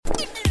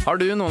Har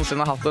du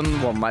noensinne hatt en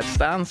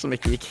one-night-stand som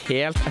ikke gikk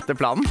helt etter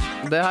planen?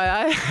 Det har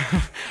jeg.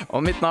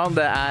 Og mitt navn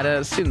det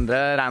er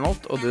Sindre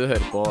Reinholdt, og du hører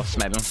på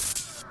Smellen.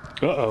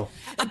 Uh-oh.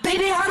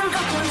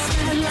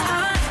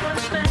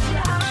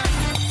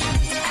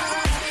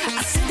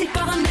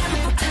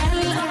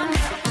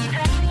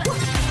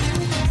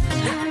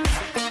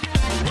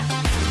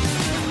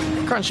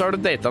 Kanskje har du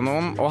datet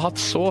noen og hatt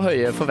så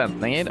høye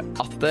forventninger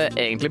at det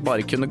egentlig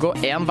bare kunne gå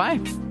én vei.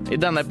 I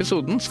denne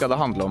episoden skal det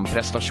handle om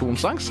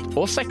prestasjonsangst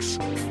og sex.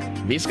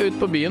 Vi skal ut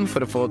på byen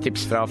for å få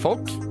tips fra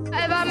folk.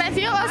 Jeg var med en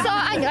fyr, og så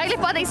angret jeg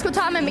litt på at jeg skulle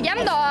ta med meg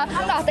hjem. Da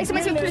latet jeg som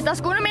jeg skulle knytte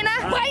skoene mine.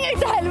 Spreng jeg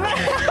til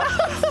helvete!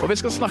 Og vi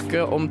skal snakke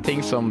om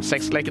ting som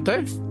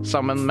sexleketøy,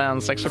 sammen med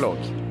en sexolog.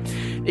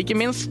 Ikke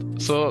minst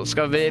så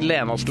skal vi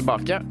lene oss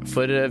tilbake,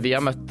 for vi har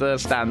møtt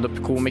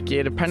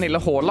stand-up-komiker Pernille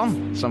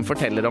Haaland, som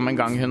forteller om en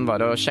gang hun var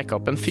og sjekket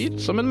opp en fyr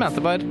som hun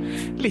mente var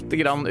litt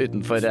grann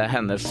utenfor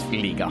hennes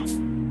liga.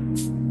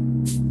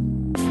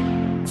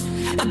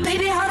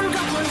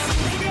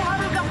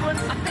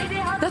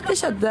 Dette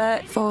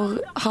skjedde for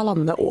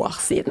 1,5 år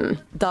siden.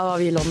 Da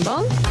var vi i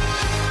London.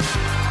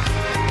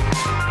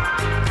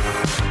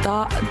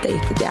 Da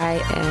datet jeg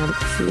en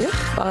fyr.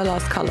 Bare la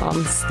oss kalle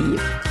han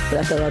Steve,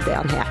 for dette var det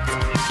han het.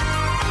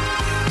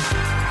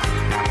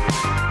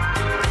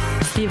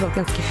 Steve var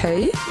ganske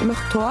høy,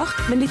 mørkt hår,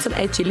 men litt sånn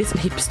edgy, litt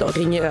sånn hipster,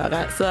 ring i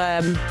øret. Så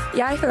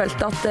jeg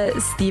følte at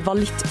Steve var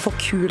litt for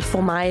kul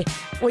for meg.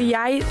 Og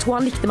jeg tror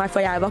han likte meg for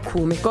jeg var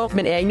komiker,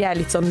 men egentlig er jeg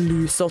litt sånn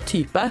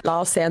loser-type. La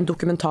oss se en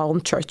dokumentar om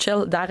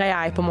Churchill. Der er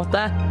jeg på en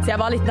måte. Så jeg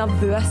var litt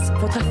nervøs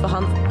for å treffe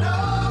han.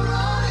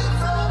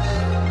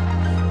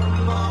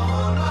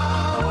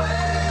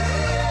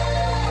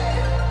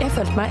 Jeg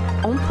følte meg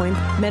on point,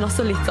 men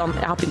også litt sånn,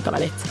 jeg har pyntet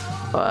meg litt.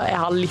 Og jeg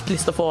har litt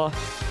lyst til å få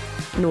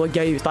noe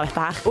gøy ut av dette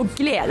her, og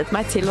gledet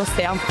meg til å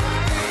se ham.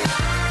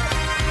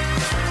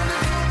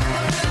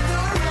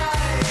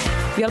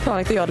 Vi hadde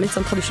planlagt å gjøre det litt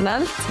sånn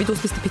tradisjonelt. Vi to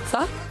spiste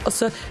pizza, og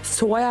så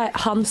jeg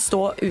han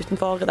stå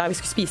utenfor der vi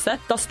skulle spise.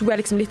 Da sto jeg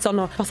liksom litt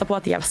sånn og passet på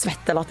at jeg var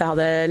svett, eller at jeg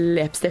hadde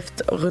lepstift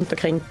rundt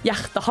omkring.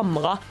 Hjertet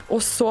hamret.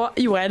 Og så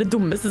gjorde jeg det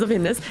dummeste som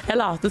finnes.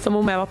 Jeg latet som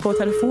om jeg var på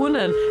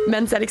telefonen,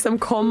 mens jeg liksom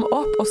kom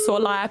opp, og så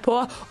la jeg på,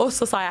 og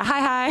så sa jeg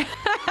hei, hei.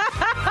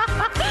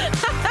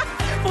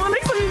 For han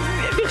liksom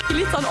virker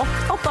litt sånn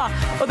opptatt da,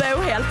 og det er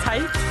jo helt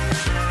teit.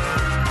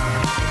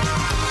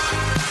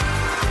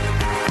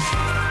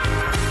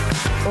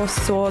 Og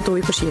så dro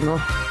vi på kino.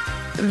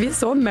 Vi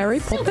så Mary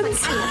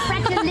Poppins.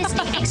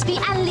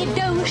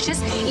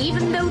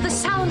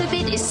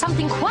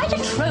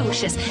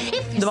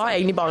 Det var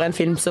egentlig bare en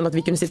film sånn at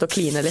vi kunne sitte og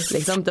kline litt,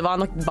 liksom. Det var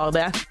nok bare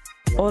det.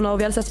 Og når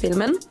vi hadde sett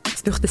filmen,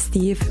 spurte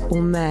Steve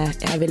om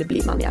jeg ville bli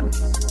med han hjem.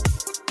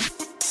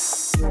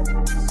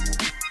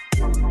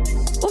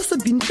 Og så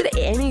begynte det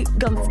egentlig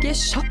ganske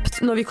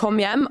kjapt når vi kom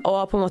hjem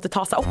og på en måte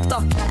ta seg opp da.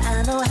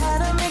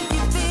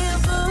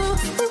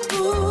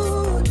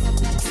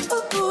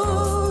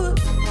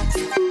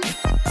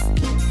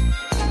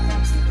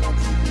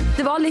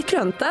 Det var litt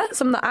klønete,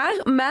 som det er,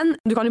 men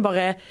du kan jo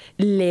bare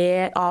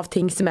le av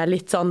ting som er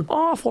litt sånn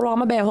får du ha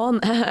med BH-en?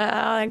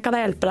 Kan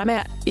jeg hjelpe deg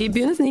med? I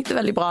begynnelsen gikk det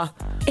veldig bra.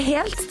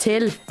 Helt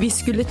til vi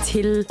skulle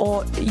til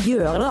å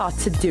gjøre det da,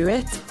 to do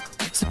it,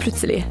 så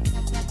plutselig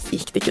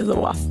gikk det ikke så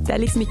bra. Det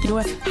er liksom ikke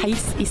noe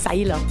heis i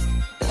seilet.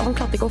 Han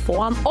klarte ikke å få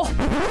han opp.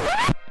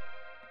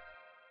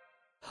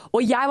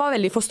 Og jeg var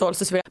veldig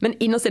forståelsesfull, men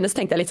innerst inne så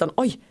tenkte jeg litt sånn,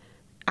 oi,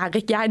 er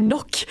ikke jeg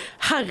nok?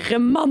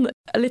 Herremann!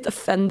 Litt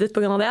offended på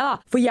grunn av det da.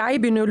 For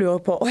jeg begynner å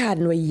lure på, er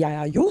det noe jeg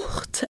har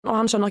gjort? Og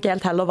han skjønner ikke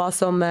helt heller hva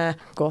som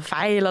går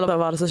feil, eller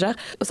hva det som skjer.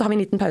 Og så har vi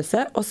en liten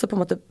pause, og så på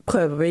en måte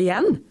prøver vi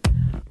igjen.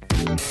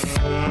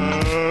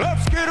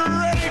 Let's get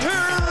ready to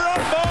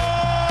rumble!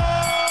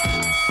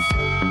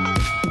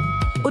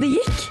 Og det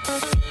gikk.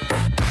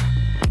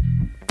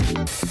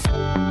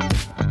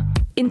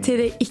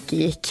 Inntil det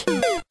ikke gikk.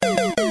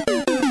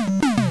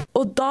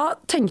 Og da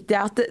tenkte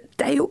jeg at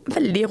det er jo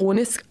veldig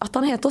ironisk at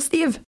han heter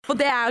Steve. For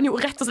det er han jo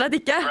rett og slett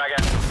ikke.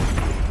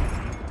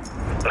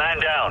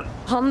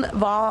 Han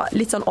var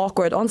litt sånn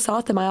awkward, og han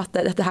sa til meg at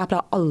dette her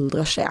pleier aldri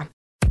å skje.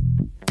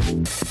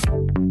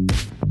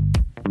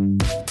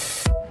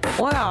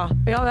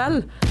 Ja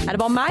vel, er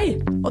det bare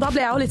meg? Og da ble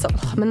jeg jo litt sånn,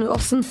 men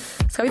hvordan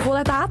skal vi få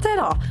dette her til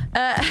da?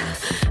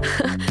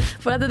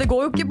 For det går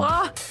jo ikke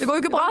bra. Det går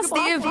jo ikke bra,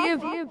 Steve.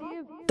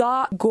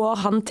 Da går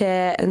han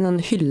til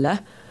en hylle,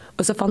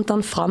 og så fant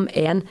han fram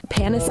en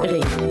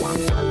penisring. Det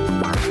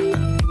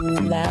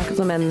er akkurat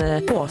som en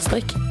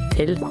påstrikk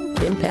til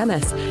din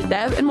penis. Det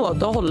er en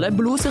måte å holde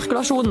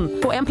blodsirkulasjonen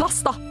på en plass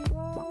da.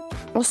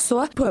 Og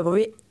så prøver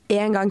vi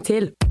en gang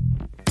til.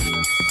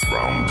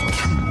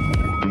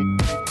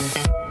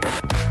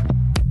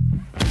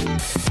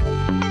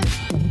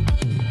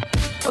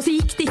 Og så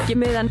gikk det ikke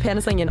med den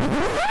penisringen.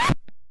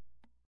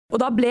 Og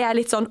da ble jeg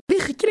litt sånn,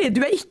 virkelig,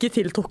 du er ikke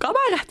tiltrukket av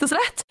meg, rett og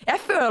slett. Jeg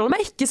føler meg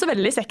ikke så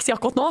veldig sexy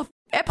akkurat nå.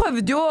 Jeg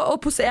prøvde jo å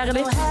posere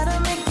litt.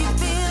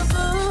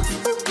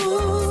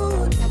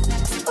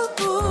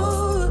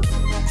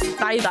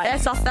 Neida, jeg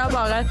satt der og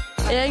bare,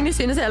 egentlig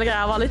synes hele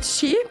greia var litt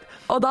kjip.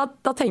 Og da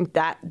tenkte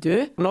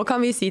jeg, nå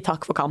kan vi si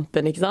takk for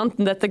kampen, ikke sant?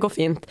 Dette går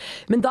fint.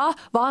 Men da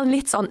var han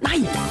litt sånn,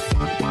 nei!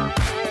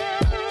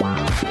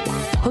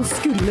 Han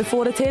skulle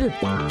få det til.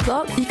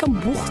 Da gikk han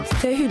bort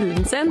til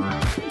hyllen sin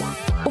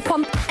og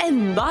fant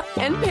enda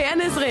en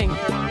penisring.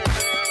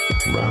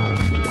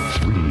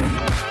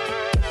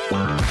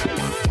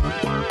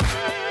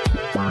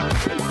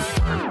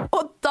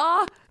 Og da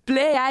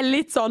ble jeg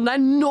litt sånn, nei,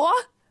 nå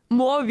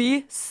må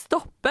vi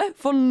stoppe,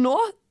 for nå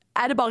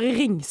er det bare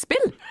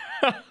ringspill.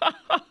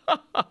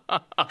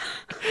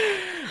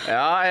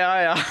 Ja.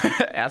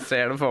 Jeg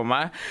ser det for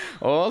meg.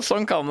 Og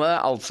sånn kan det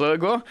altså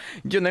gå.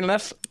 Gunhild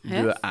Næss,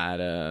 du er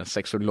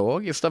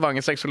sexolog i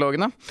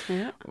Stavanger-sexologene.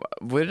 Ja.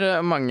 Hvor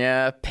mange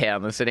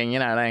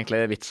penisringer er det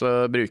egentlig vits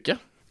å bruke?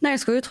 Nei,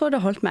 jeg skulle jo tro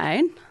det holdt med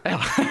en. Ja.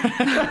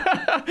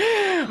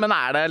 Men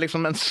er det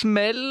liksom en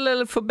smell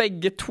eller for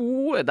begge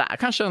to? Det er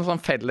kanskje en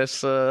sånn felles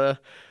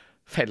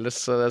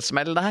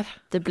smell der.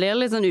 Det blir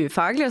litt sånn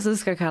ufaglig, så du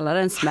skal kalle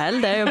det en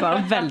smell. Det er jo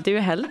bare veldig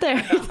uheldig.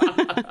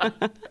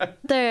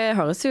 Det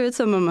høres jo ut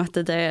som om at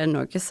det er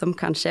noe som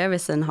kan skje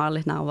hvis en har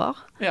litt nerver.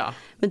 Ja.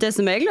 Men det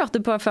som jeg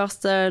lurte på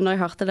først når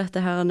jeg hørte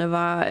dette her, det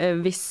var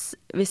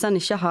hvis han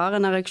ikke har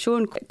en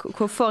ereksjon,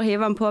 hvorfor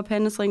hiver han på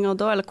penisringer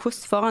da, eller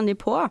hvordan får han de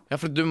på? Ja,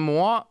 for du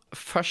må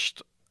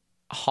først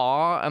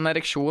ha en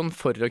ereksjon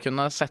for å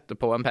kunne sette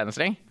på en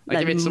penisring.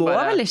 Nei, du må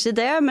vel ikke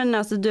det, men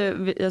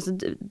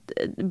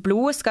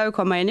blodet skal jo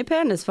komme inn i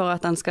penis for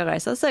at han skal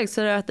reise seg,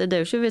 så det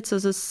er jo ikke vits å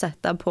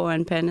sette på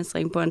en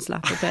penisring på en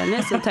slappe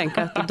penis og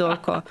tenke at da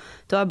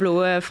har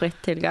blodet fritt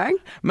tilgang.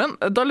 Men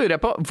da lurer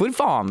jeg på, hvor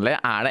vanlig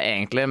er det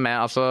egentlig med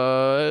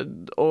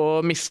å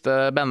miste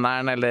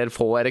benderen eller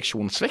få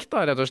ereksjonssvikt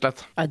da, rett og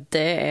slett? Ja,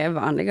 det er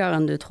vanligere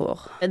enn du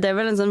tror. Det er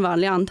vel en sånn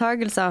vanlig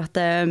antagelse at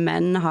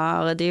menn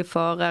de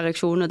får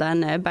ereksjon, og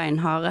den er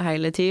beinharde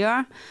hele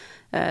tiden.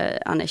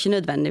 Han er ikke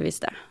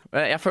nødvendigvis det.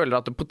 Jeg føler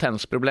at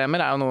potensproblemer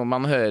er jo noe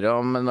man hører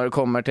om når det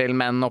kommer til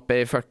menn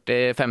oppe i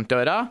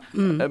 40-50-åra.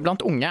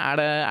 Blant unge,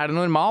 er det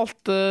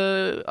normalt?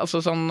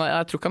 Altså sånn,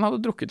 jeg tror ikke han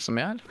hadde drukket så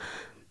mye her.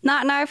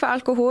 Nei, for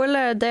alkohol,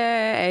 det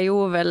er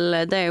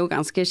jo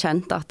ganske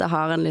kjent at det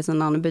har en litt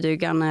sånn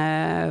bedyggende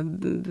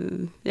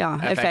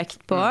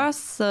effekt på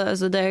oss.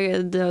 Så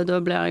da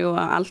blir jo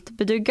alt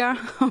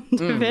bedygget, om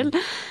du vil.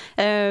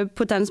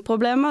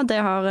 Potensproblemer,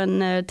 det har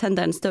en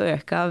tendens til å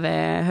øke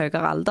ved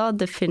høyere alder,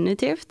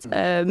 definitivt.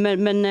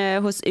 Men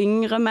hos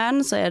yngre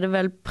menn så er det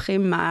vel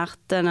primært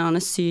at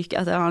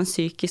det har en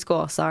psykisk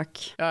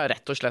årsak. Ja,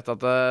 rett og slett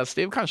at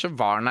Steve kanskje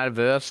var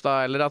nervøs da,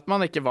 eller at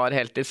man ikke var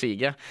helt i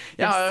siget.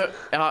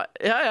 Har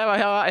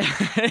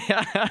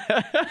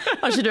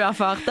ikke du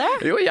erfart det?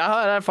 Jo, jeg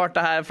har erfart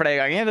det her flere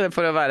ganger,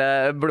 for å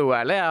være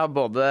blodærlig. Jeg har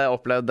både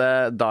opplevd det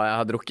da jeg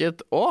har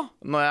drukket, og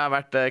når jeg har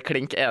vært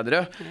klink edru.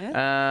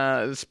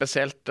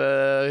 Spesielt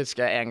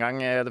husker jeg en gang,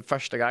 det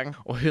første gang,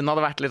 og hun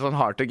hadde vært litt sånn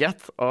hard to get,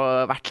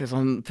 og vært litt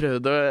sånn,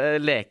 prøvd å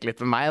leke litt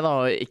med meg da,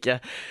 og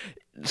ikke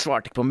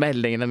svarte ikke på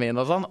meldingene mine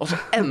og sånn. Og så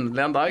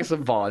endelig en dag så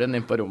var hun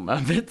inn på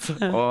rommet mitt,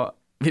 og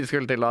vi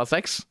skulle til å ha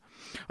sex.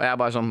 Og jeg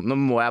bare sånn, nå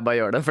må jeg bare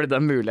gjøre det, fordi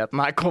den muligheten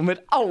her kommer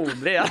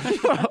aldri igjen.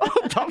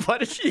 Og da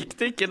bare kikket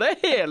det ikke det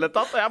hele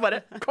tatt, og jeg bare,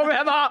 kom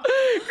igjen da!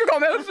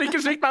 Kom igjen, ikke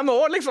svikt meg nå,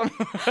 liksom.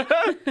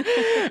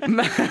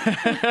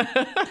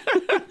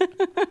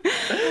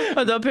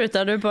 Og da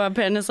puttet du på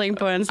penisring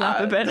på en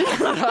slappe penis?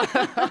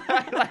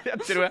 Nei,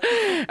 jeg tror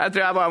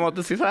jeg bare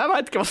måtte si sånn, jeg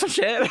vet ikke hva som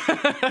skjer.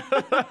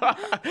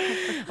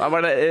 Det var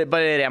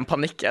bare ren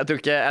panikk. Jeg tror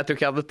ikke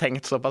jeg hadde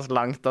tenkt såpass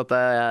langt at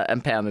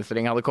en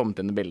penisring hadde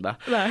kommet inn i bildet.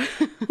 Nei.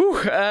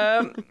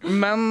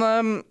 Men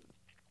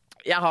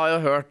jeg har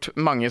jo hørt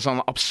mange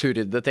sånne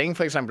absurde ting,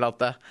 for eksempel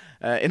at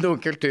i noen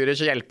kulturer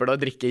så hjelper det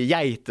å drikke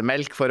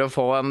geitemelk for å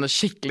få en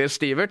skikkelig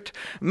stivert.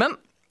 Men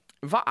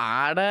hva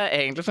er det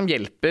egentlig som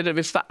hjelper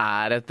hvis det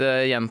er et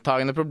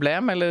gjentagende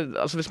problem, eller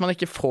altså, hvis man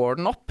ikke får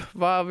den opp?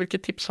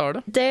 Hvilke tips har du?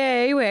 Det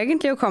er jo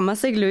egentlig å komme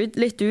seg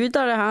litt ut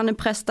av det her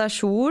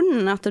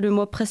prestasjonen, at du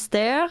må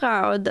prestere,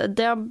 og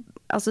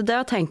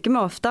der tenker vi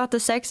ofte at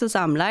sex og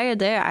samleie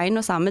det er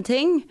en og samme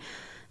ting.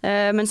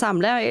 Men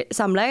samleie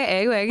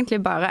er jo egentlig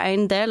bare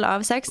en del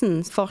av sexen.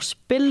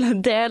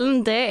 Forspill-delen,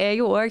 det er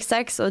jo også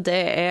sex, og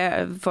det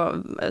er,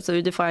 altså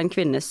ut ifra en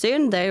kvinnes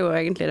syn, det er jo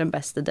egentlig den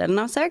beste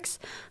delen av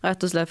sex, rett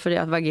og slett fordi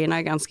at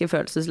vagina er ganske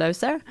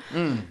følelsesløse.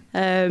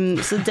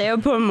 Så det å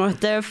på en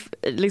måte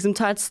liksom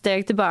ta et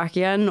steg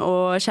tilbake igjen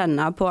og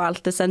kjenne på alt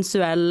det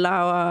sensuelle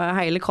og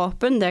hele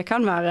kroppen, det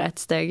kan være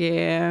et steg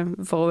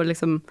for å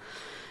liksom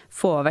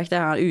få vekk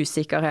det her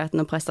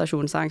usikkerheten og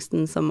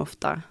prestasjonsangsten som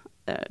ofte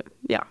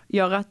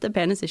gjør at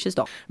penis ikke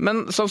står.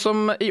 Men sånn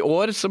som i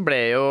år så ble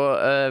jo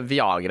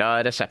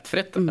Viagra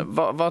reseptfritt.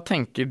 Hva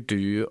tenker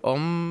du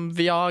om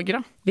Viagra?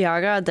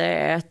 Viagra det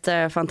er et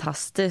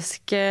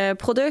fantastisk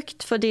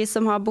produkt for de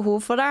som har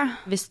behov for det.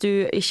 Hvis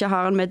du ikke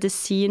har en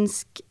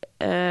medisinsk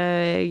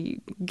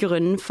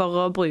grunn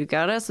for å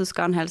bruke det, så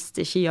skal han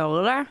helst ikke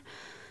gjøre det.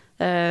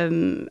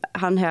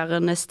 Han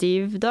herrene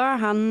Steve da,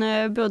 han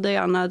burde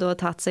gjerne da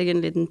tatt seg en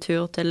liten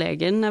tur til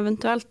legen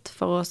eventuelt,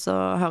 for å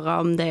høre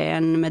om det er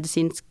en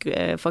medisinsk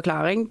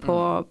forklaring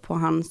på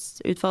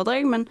hans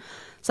utfordring, men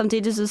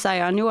Samtidig så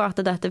sier han jo at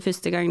dette er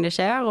første gang det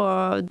skjer,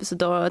 og så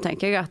da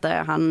tenker jeg at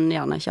han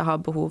gjerne ikke har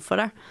behov for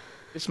det.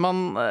 Hvis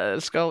man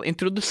skal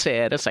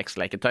introdusere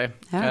sexleketøy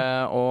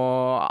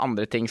og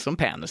andre ting som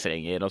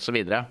penisringer og så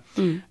videre,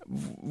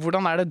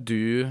 hvordan er det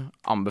du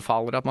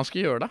anbefaler at man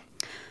skal gjøre det?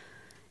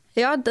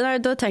 Ja,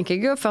 da tenker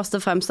jeg jo først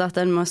og fremst at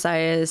en må si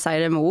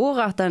det med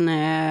ord, at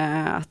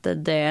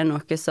det er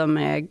noe som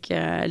jeg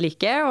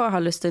liker og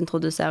har lyst til å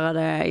introdusere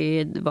det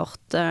i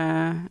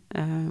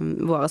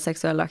våre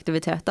seksuelle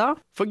aktiviteter.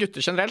 For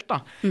gutter generelt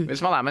da, hvis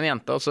man er med en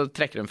jente og så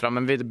trekker hun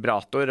fram en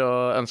vibrator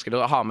og ønsker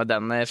å ha med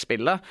den i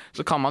spillet,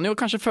 så kan man jo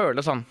kanskje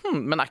føle sånn,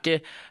 men er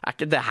ikke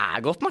det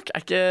her godt nok?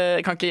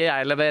 Kan ikke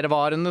jeg levere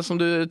varene som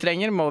du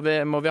trenger? Må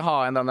vi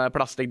ha inn denne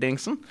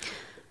plastikkdingsen?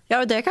 Ja,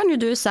 og det kan jo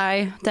du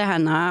si til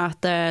henne, at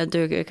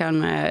du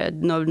kan,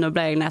 nå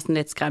ble jeg nesten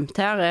litt skremt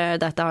her,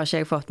 dette har ikke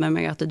jeg fått med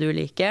meg at du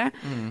liker,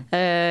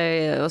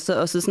 og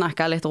så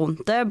snakke litt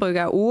rundt det,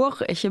 bruke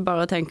ord, ikke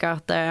bare tenke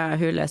at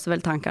hun leser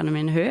vel tankene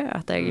mine,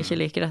 at jeg ikke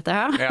liker dette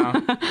her. Ja.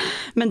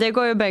 Men det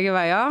går jo begge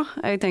veier.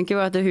 Jeg tenker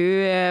jo at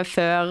hun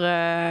før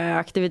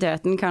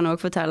aktiviteten kan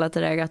også fortelle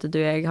til deg at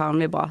jeg har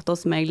en vibrator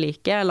som jeg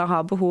liker, eller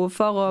har behov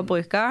for å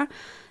bruke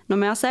når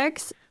vi har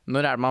sex.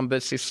 Når er det man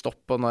bør si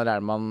stopp, og når er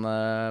det man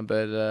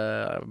bør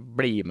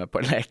bli med på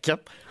leken?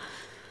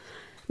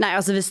 Nei,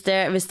 altså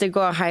hvis det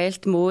går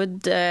helt mot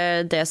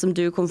det som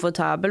du er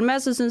komfortabel med,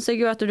 så synes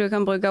jeg jo at du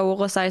kan bruke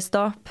ord og si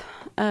stopp.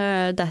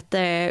 Dette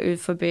er ut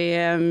forbi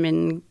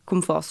min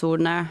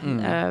komfortzone,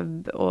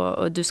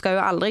 og du skal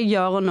jo aldri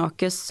gjøre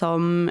noe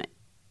som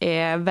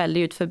er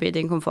veldig ut forbi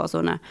din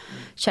komfortzone.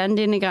 Kjenn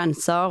dine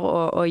grenser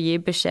og gi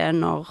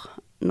beskjed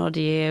når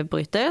de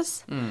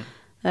brytes.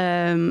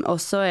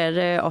 Og så er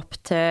det opp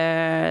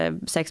til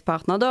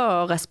sexpartner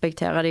da, å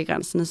respektere de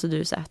grensene som du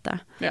setter.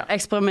 Ja.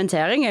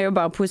 Eksperimentering er jo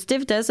bare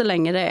positivt det, så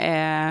lenge det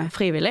er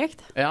frivilligt.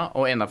 Ja,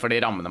 og innenfor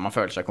de rammene man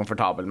føler seg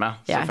komfortabel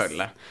med,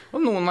 selvfølgelig. Og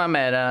noen er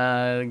mer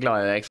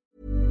glade i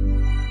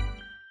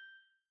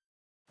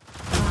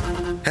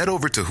Head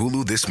over to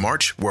Hulu this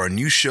March, where our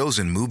new shows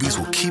and movies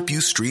will keep you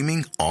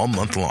streaming all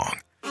month long.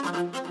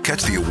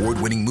 Catch the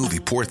award-winning movie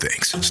Poor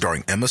Things,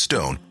 starring Emma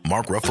Stone,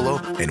 Mark Ruffalo,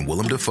 and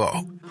Willem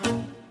Dafoe.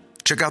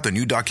 Check out the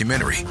new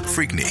documentary,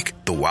 Freaknik,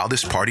 The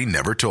Wildest Party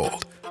Never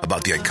Told,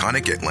 about the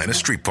iconic Atlanta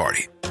Street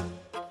Party.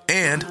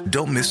 And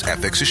don't miss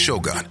FX's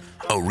Shogun,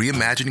 a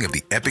reimagining of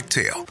the epic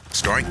tale,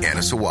 starring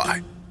Anna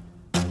Sawai.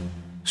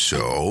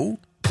 So,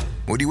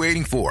 what are you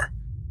waiting for?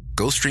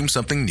 Go stream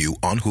something new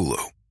on Hulu.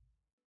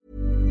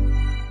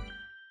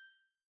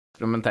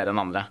 Eksperimentere en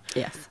andre.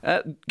 Yes.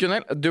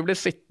 Gunnhild, du blir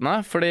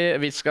sittende fordi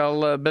vi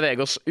skal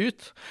bevege oss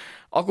ut.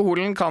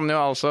 Alkoholen kan jo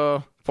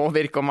altså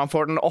påvirke om man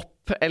får den opp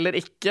eller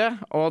ikke,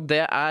 og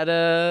det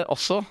er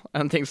også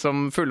en ting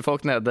som fulle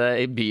folk nede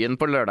i byen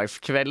på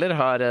lørdagskvelder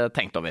har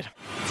tenkt over.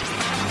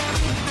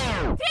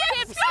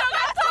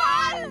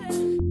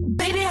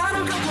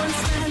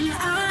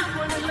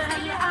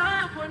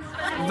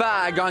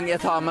 Hver gang jeg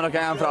tar med noen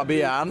hjem fra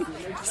byen,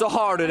 så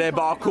har du det i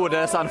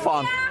bakhodet, sånn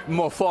faen,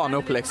 må få den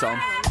opp liksom.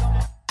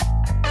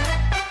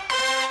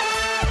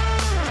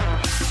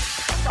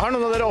 Har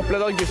noen av dere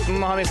opplevd at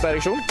gutten har mistet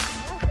ereksjon?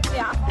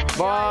 Ja.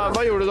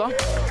 Hva gjorde du da?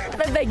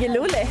 Men begge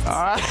lo litt.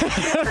 Nei,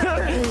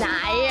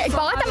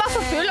 bare at han var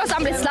for full og så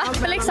han ble slapp,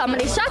 liksom.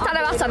 Men ikke at han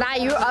hadde vært sånn, nei,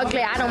 you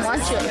ugly, I don't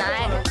want you,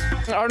 nei.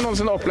 Har du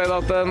noensinne opplevd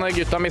at en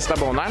gutt har mistet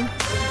boneren?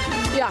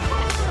 Ja.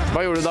 Hva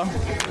gjorde du da?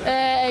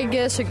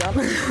 Jeg sugde han.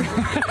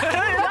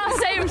 Ja,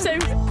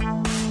 same.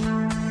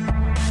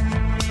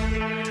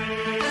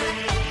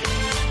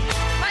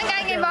 En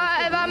gang jeg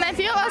var med en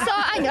fyr, og så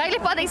angret jeg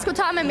litt på at jeg skulle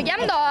ta med meg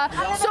hjem da.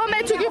 Så vi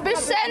tok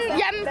bussen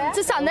hjem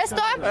til Sandnes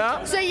da. Ja.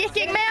 Så gikk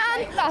jeg med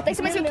han, at jeg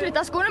skulle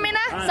knytte skoene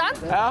mine, sant?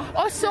 Ja.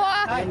 Og så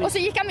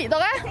gikk han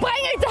videre.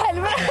 Breng jeg til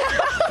helvete!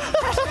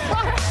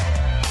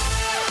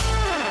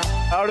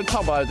 Har du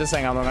tabbet ut i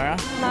senga noen ganger?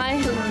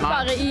 Nei,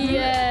 bare i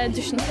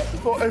dusjen.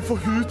 Jeg får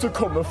hud til å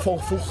komme for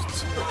fort.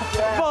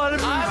 Hva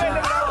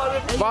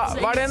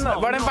er din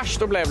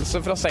verste opplevelse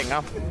fra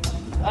senga?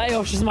 Jeg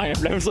har ikke så mange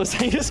opplevelser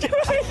i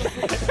senga.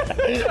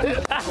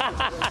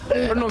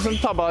 Har du noen som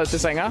tabbet ut i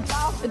senga?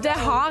 Det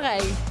har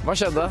jeg. Hva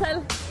skjedde?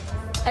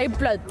 Jeg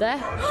blødde.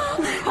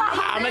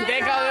 Ja, men det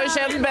kan jo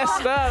skje den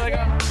beste.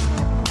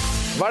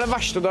 Hva er det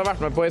verste du har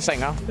vært med på i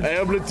senga? Jeg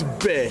har blitt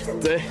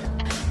bete.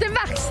 Det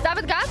verste,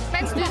 vet du hva?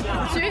 Mens du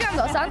suger han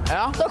da, sant?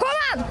 Ja. Da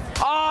kommer han!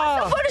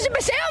 Så får du ikke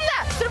beskjed om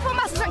det! Så du får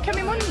masse sånn køm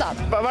i munnen da.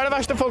 Hva er det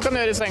verste folk kan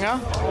gjøre i senga?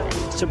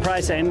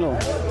 Surprise anal.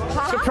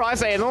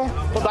 Surprise anal?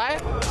 På deg?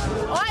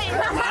 Oi!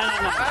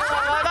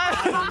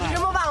 Du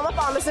må varme opp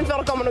anelsen før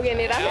det kommer noe inn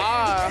i det.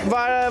 Ja.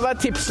 Hva er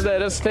tipset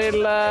deres til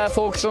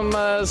folk som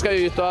skal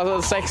ut og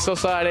ha sex, og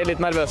så er de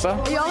litt nervøse?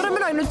 Gjør det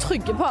med noen du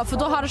trygger på, for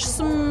da har det ikke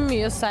så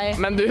mye å si.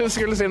 Men du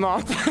skulle si noe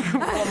annet?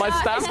 Jeg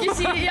skulle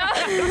si, ja.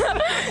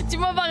 Du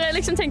må bare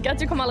liksom tenke at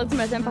du kommer aldri til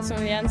å møte en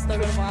person igjen, så da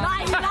går det bra.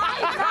 Nei.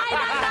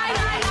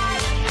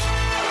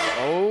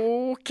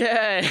 Ok.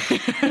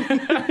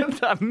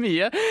 Det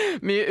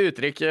mye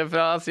uttrykk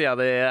fra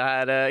siden di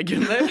her,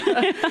 Gunnhild.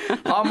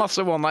 Ha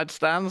masse one night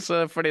stands,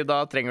 fordi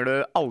da trenger du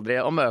aldri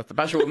å møte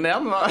personen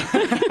igjen.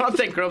 Hva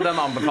tenker du om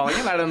den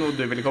anbefalingen? Er det noe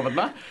du ville kommet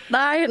med?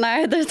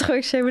 Nei, det tror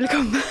jeg ikke jeg ville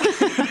komme.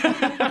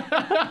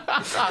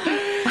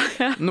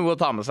 Noe å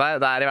ta med seg.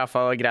 Det er i hvert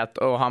fall greit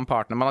å ha en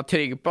partner man er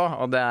trygg på,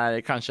 og det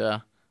er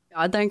kanskje...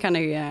 Ja, den kan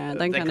jeg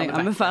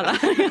anbefale.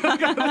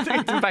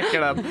 Du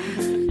backer den.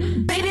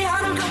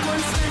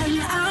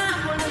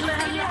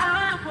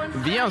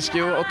 Vi ønsker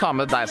jo å ta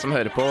med deg som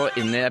hører på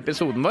inn i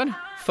episoden vår.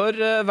 For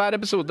hver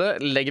episode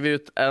legger vi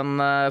ut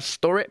en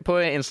story på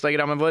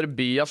Instagrammen vår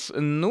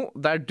byasno,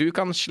 der du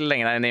kan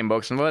slenge deg inn i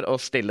innboksen vår og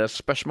stille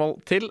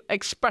spørsmål til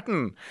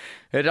eksperten.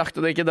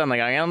 Rakte du ikke denne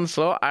gangen,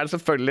 så er det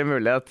selvfølgelig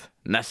mulighet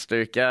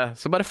neste uke,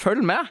 så bare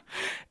følg med.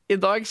 I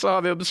dag så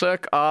har vi jo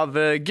besøk av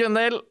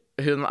Gunnhild.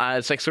 Hun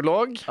er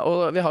sexolog,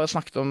 og vi har jo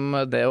snakket om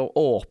det å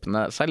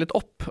åpne seg litt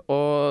opp,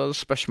 og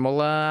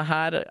spørsmålet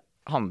her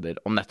handler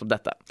om nettopp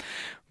dette.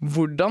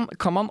 Hvordan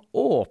kan man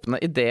åpne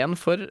ideen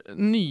for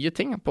nye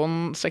ting på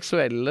den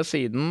seksuelle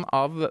siden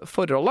av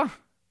forholdet?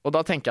 Og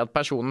da tenker jeg at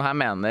personen her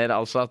mener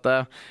altså at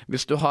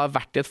hvis du har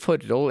vært i et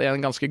forhold i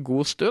en ganske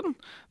god stund,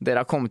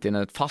 dere har kommet inn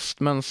i et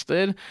fast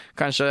mønster,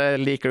 kanskje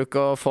liker du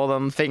ikke å få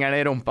den fingeren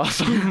i rumpa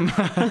som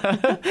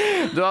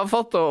du har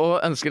fått,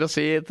 og ønsker å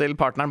si til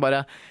partneren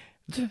bare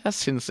du, jeg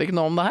synes ikke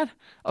noe om det her.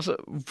 Altså,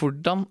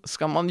 hvordan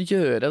skal man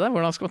gjøre det?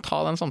 Hvordan skal man ta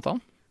den samtalen?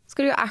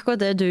 Skal du gjøre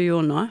akkurat det du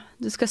gjorde nå?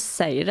 Du skal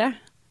si det.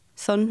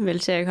 Sånn vil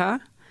ikke jeg ha.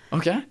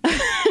 Ok.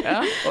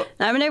 Ja.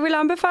 Nei, men jeg vil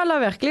anbefale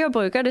virkelig å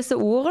bruke disse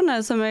ordene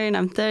som jeg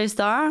nevnte i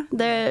stad.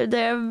 Det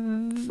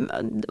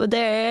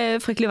er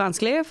fryktelig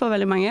vanskelig for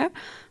veldig mange,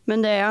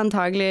 men det er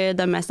antagelig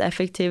den mest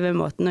effektive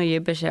måten å gi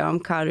beskjed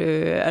om hva du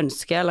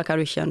ønsker, eller hva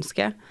du ikke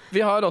ønsker.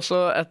 Vi har også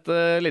et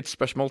lite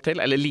spørsmål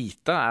til, eller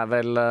lite er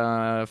vel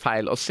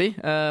feil å si.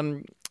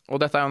 Og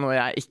dette er jo noe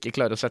jeg ikke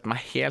klarer å sette meg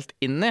helt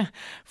inn i,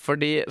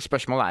 fordi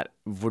spørsmålet er,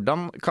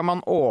 hvordan kan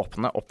man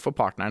åpne opp for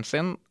partneren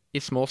sin i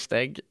små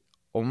steg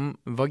om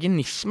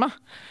vaginisme?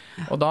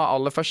 Og da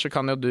aller først så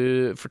kan jo du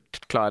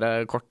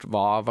forklare kort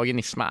hva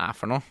vaginisme er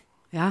for noe.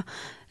 Ja,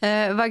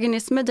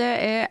 vaginisme det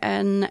er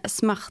en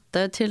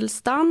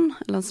smertetilstand,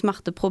 eller en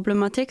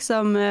smerteproblematikk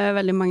som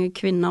veldig mange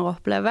kvinner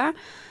opplever,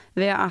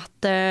 ved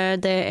at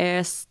det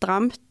er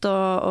stramt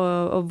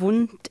og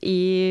vondt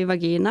i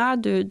vagina.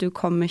 Du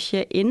kommer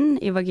ikke inn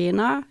i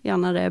vagina,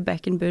 gjerne det er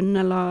bekkenbunn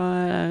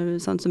eller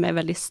sånn som er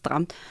veldig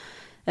stramt.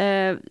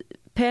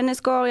 Penis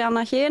går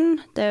gjerne ikke inn,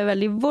 det er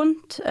veldig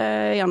vondt,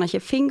 gjerne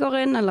ikke finger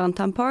inn eller en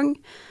tampong.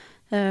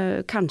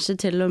 Kanskje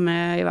til og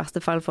med i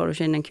verste fall får du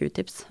ikke inn en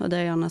q-tips, og det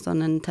er gjerne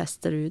sånn en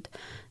tester ut.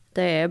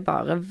 Det er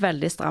bare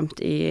veldig stramt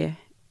i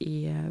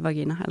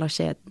vagina, eller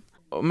skjeden.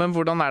 Men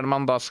hvordan er det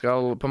man da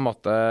skal på en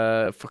måte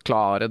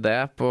forklare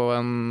det på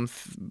en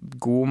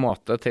god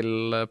måte til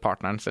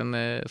partneren sin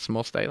i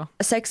små steg da?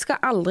 Sex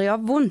skal aldri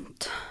gjøre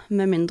vondt,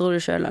 med mindre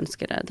du selv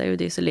ønsker det. Det er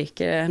jo de som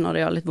liker når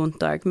det gjør litt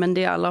vondt også, men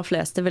de aller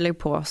fleste vil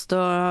jeg påstå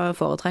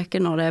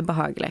foretrekker når det er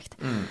behagelig.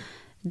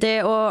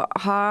 Det å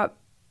ha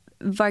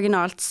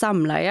vaginalt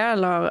samleie,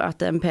 eller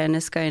at en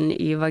penis skal inn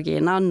i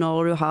vagina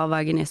når du har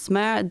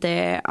vaginisme,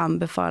 det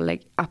anbefaler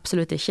jeg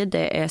absolutt ikke.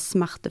 Det er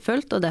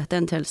smertefullt, og dette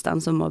er en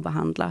tilstand som må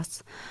behandles.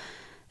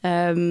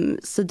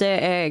 Så det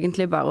er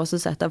egentlig bare å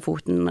sette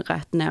foten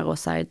rett ned og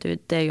si du,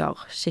 det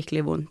gjør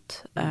skikkelig vondt,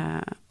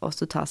 og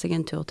så ta seg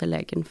en tur til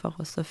legen for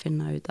å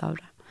finne ut av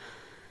det.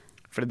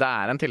 Fordi det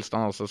er en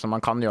tilstand også som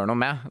man kan gjøre noe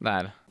med.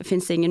 Det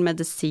finnes ingen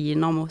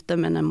medisiner mot det,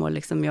 men jeg må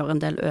liksom gjøre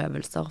en del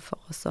øvelser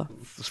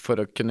for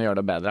å kunne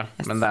gjøre det bedre.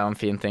 Yes. Men det er jo en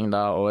fin ting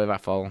da, å i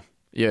hvert fall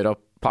gjøre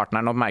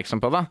partneren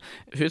oppmerksom på det.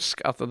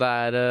 Husk at det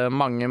er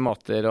mange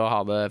måter å ha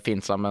det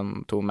fint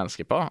sammen to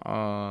mennesker på,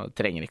 og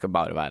trenger ikke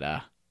bare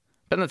være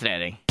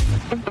penetrering.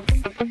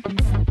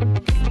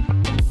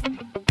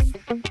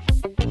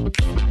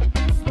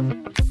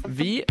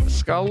 Vi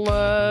skal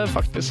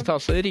faktisk ta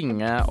oss og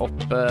ringe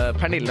opp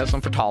Pernille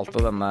som fortalte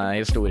denne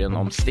historien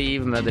om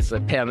Steve med disse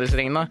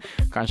penisringene.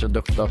 Kanskje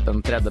dukket opp en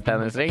tredje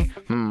penisring.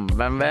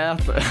 Hvem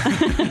vet?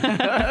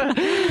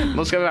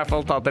 Nå skal vi i hvert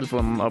fall ta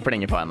telefonen og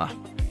plinge på henne.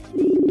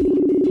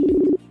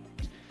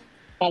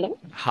 Hallo.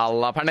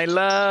 Halla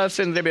Pernille,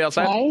 Sindre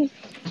Byasheim. Hei.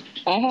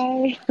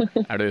 Hei.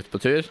 Er du ute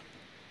på tur?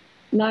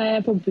 Nei, jeg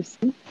er på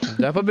bussen.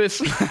 Du er på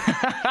bussen?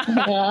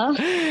 Ja.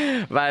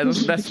 Verdens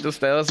beste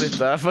sted å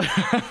sitte for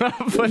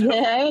Det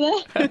er jo det.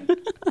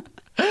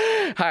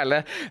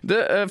 Herlig. Du,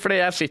 fordi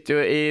jeg sitter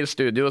jo i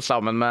studio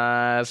sammen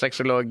med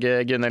sexolog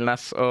Gunnhild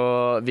Næss,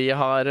 og vi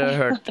har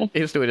hørt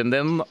historien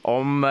din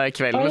om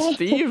kvelden med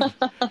Steve.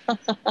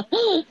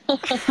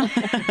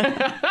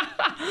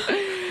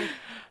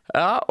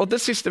 Ja, og det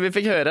siste vi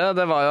fikk høre,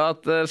 det var jo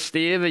at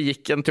Steve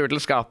gikk en tur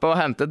til skapet og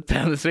hentet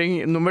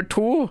penisring nummer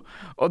 2.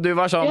 Og du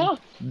var sånn,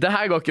 Det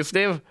her går ikke,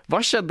 Steve.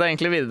 Hva skjedde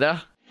egentlig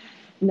videre?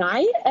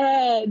 Nei,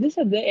 det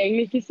skjedde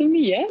egentlig ikke så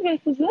mye,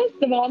 rett og slett.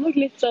 Det var nok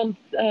litt sånn,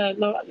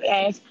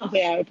 jeg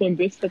er jo på en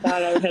buss, dette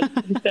her er jo helt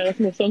hysterisk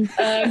morsomt.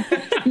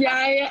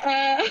 Nei,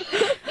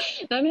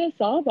 men jeg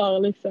sa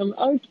bare liksom,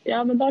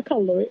 ja, men da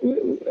kaller vi,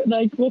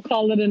 like, we'll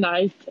call it a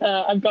night.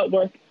 I've got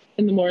work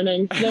in the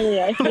morning. Det var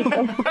jeg,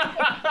 liksom.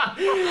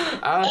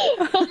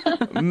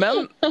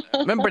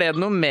 Men ble det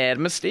noe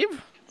mer med Steve?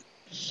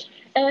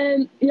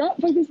 Ja,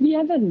 faktisk, vi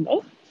er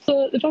venner. Så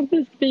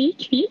faktisk, det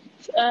gikk fint.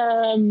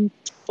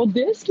 Og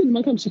det skulle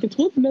man kanskje ikke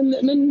trodd,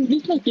 men vi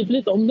snakket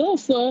litt om det, og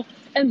så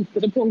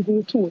endte det på en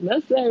god tone.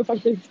 Så det er jo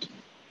faktisk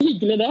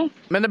hyggelig det.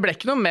 Men det ble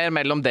ikke noe mer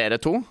mellom dere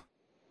to?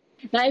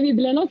 Nei, vi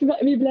ble nok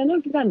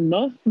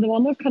venner. Det var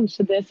nok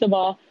kanskje det som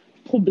var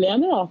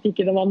problemet, da, at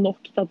ikke det var nok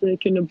til at det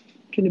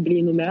kunne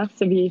bli noe mer.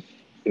 Så vi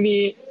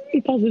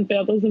passet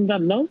bedre som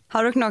venner.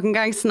 Har dere noen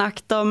gang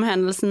snakket om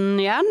hendelsen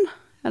igjen,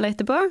 eller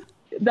etterpå?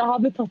 Det har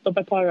blitt tatt opp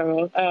et par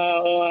ganger,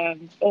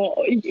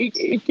 og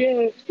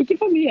ikke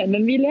for mye,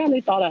 men vi ler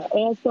litt av det,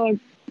 og så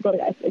går det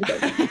greit. Liksom.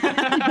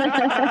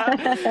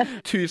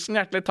 Tusen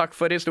hjertelig takk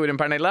for historien,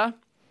 Pernille.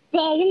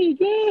 Bare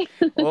hyggelig.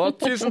 Og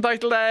tusen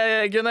takk til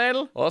deg,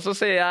 Gunnhild. Og så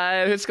sier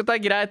jeg, husk at det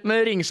er greit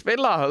med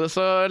ringspill, da,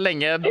 så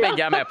lenge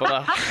begge er med på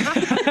det.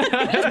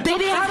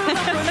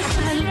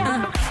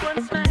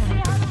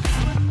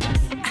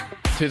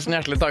 Tusen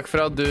hjertelig takk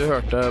for at du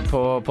hørte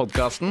på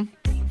podcasten.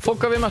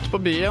 Folka vi møtte på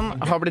byen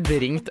har blitt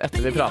ringt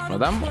etter vi pratet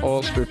med dem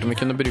og spurt om vi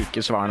kunne bruke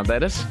svarene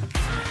deres.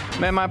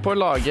 Med meg på å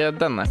lage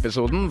denne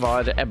episoden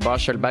var Ebba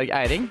Kjølberg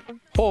Eiring,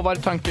 Håvard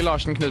Tanke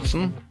Larsen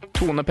Knudsen,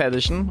 Tone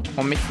Pedersen,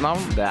 og mitt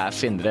navn det er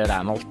Sindre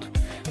Reinholdt.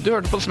 Du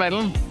hørte på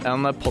Smellen,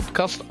 en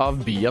podcast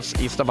av Byas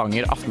i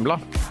Stavanger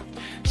Aftenblad.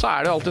 Så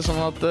er det jo alltid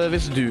sånn at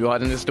hvis du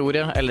har en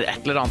historie eller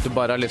et eller annet du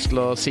bare har lyst til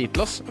å si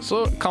til oss, så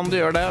kan du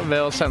gjøre det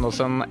ved å sende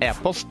oss en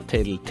e-post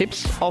til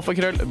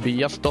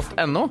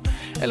tips@byas.no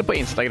eller på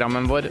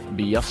Instagrammen vår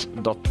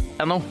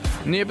byas.no.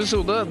 Ny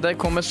episode det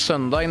kommer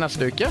søndag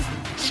neste uke,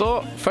 så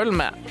følg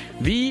med.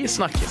 Vi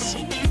snakkes!